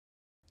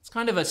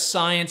kind of a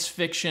science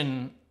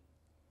fiction,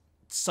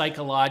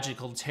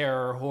 psychological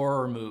terror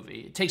horror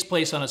movie. It takes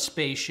place on a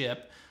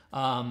spaceship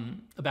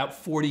about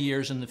 40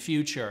 years in the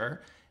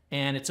future,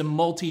 and it's a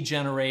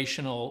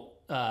multi-generational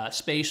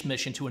space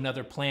mission to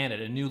another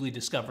planet, a newly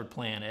discovered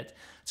planet.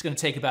 It's going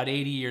to take about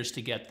 80 years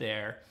to get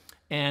there.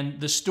 And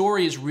the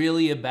story is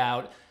really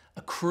about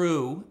a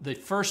crew, the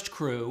first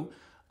crew,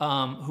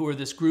 who are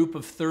this group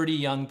of 30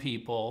 young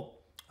people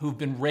who've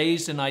been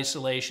raised in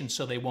isolation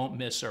so they won't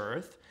miss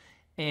Earth.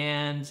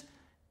 And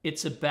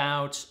it's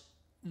about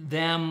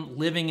them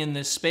living in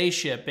this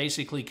spaceship,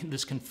 basically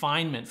this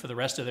confinement for the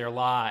rest of their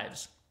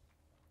lives.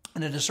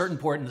 And at a certain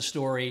point in the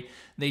story,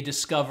 they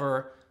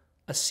discover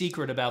a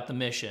secret about the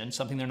mission,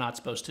 something they're not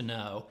supposed to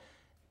know.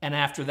 And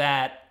after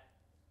that,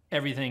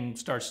 everything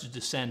starts to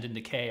descend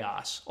into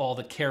chaos. All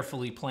the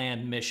carefully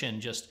planned mission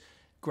just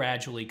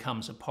gradually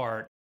comes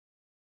apart.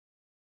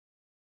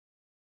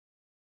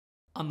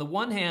 On the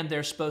one hand,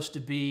 they're supposed to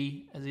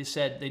be, as I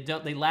said,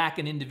 they lack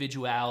an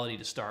individuality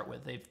to start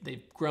with.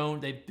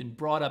 They've been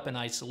brought up in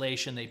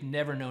isolation. They've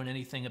never known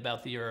anything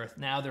about the Earth.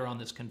 Now they're on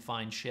this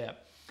confined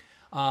ship.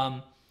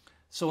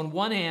 So on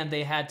one hand,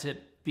 they had to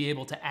be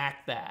able to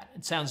act that.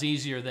 It sounds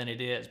easier than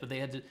it is, but they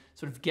had to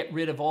sort of get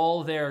rid of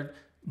all their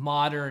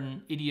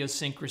modern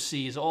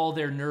idiosyncrasies, all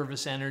their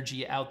nervous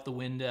energy out the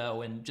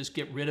window, and just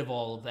get rid of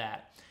all of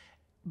that.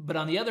 But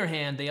on the other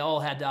hand, they all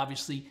had to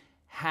obviously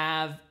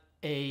have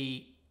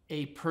a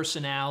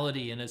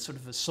personality and a sort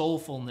of a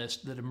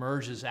soulfulness that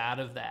emerges out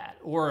of that.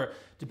 Or,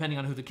 depending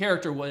on who the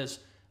character was,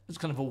 it's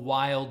kind of a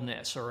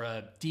wildness or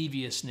a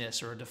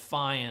deviousness or a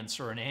defiance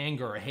or an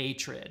anger or a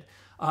hatred.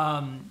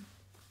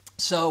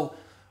 So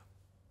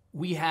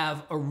we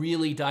have a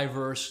really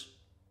diverse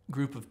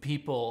group of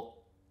people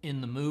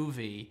in the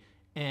movie,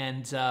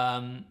 and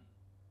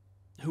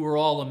who are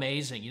all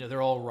amazing. You know,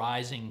 they're all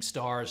rising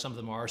stars. Some of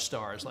them are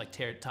stars, like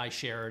Tye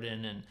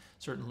Sheridan, and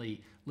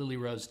certainly Lily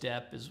Rose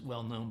Depp is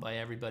well known by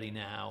everybody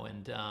now.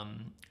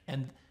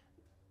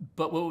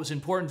 But what was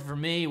important for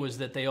me was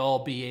that they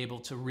all be able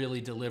to really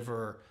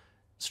deliver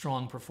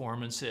strong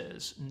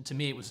performances. And to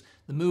me, it was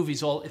the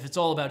movie's all. If it's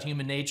all about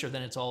human nature,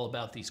 then it's all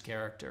about these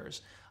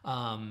characters.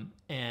 And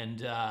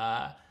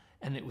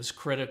it was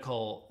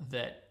critical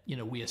that, you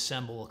know, we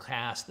assemble a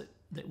cast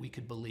that we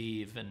could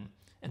believe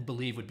and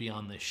believe would be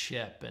on this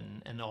ship,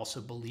 and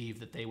also believe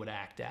that they would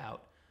act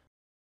out.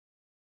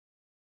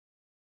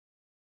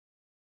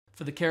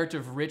 For the character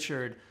of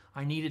Richard,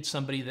 I needed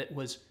somebody that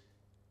was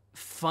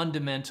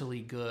fundamentally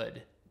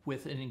good,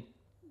 with an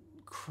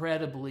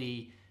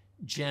incredibly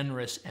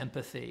generous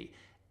empathy.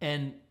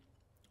 And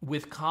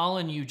with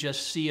Colin, you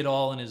just see it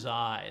all in his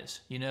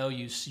eyes. You know,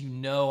 you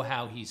know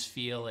how he's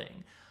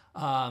feeling.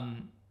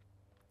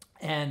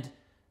 And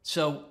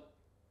so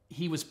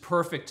he was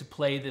perfect to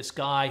play this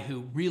guy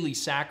who really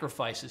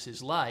sacrifices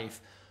his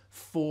life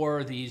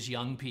for these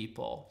young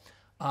people.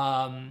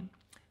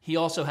 He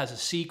also has a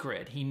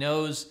secret. He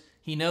knows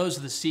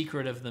the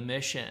secret of the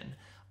mission.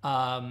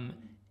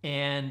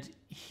 And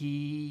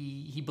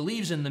he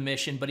believes in the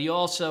mission, but he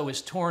also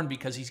is torn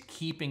because he's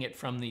keeping it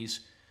from these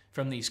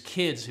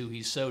kids who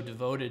he's so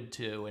devoted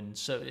to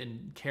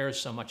and cares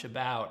so much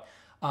about.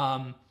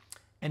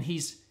 And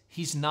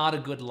he's not a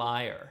good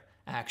liar,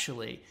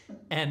 actually.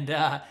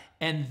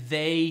 And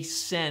they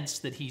sense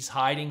that he's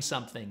hiding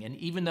something. And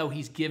even though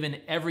he's given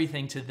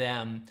everything to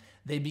them,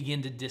 they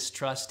begin to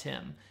distrust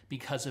him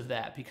because of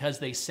that, because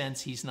they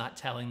sense he's not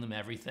telling them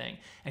everything.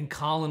 And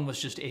Colin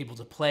was just able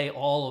to play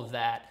all of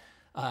that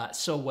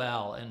so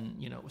well.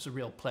 And, you know, it was a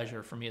real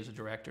pleasure for me as a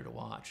director to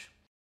watch.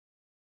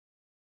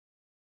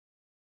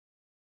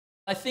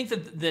 I think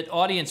that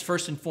audience,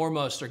 first and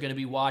foremost, are going to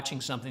be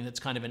watching something that's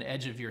kind of an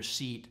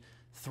edge-of-your-seat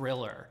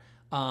thriller.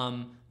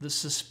 The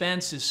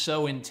suspense is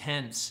so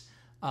intense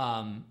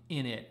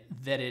in it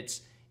that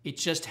it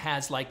just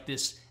has like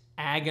this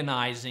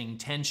agonizing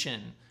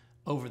tension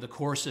over the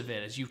course of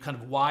it as you kind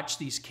of watch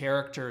these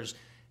characters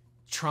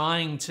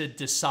trying to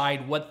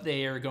decide what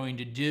they are going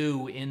to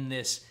do in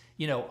this,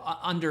 you know,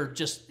 under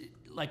just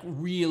like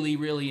really,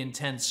 really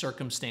intense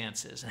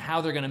circumstances, and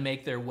how they're going to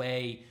make their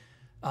way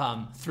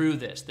through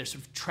this. They're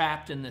sort of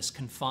trapped in this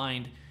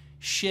confined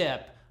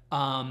ship,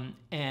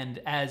 and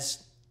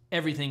as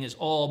everything is,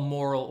 all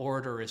moral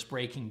order is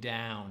breaking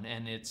down,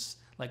 and it's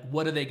like,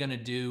 what are they going to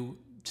do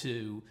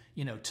to,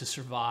 you know, to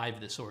survive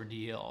this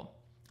ordeal?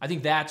 I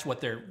think that's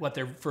what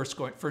they're first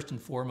and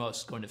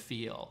foremost going to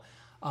feel,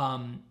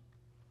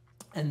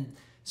 and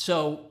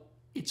so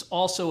it's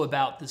also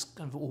about this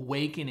kind of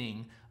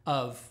awakening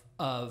of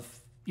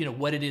you know,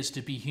 what it is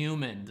to be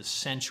human, the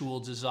sensual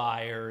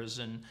desires,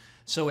 and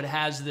so it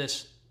has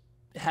this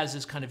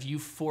kind of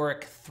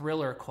euphoric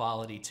thriller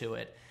quality to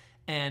it,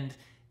 and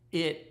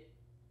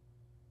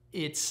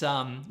it's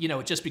you know,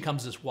 it just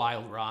becomes this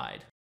wild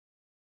ride.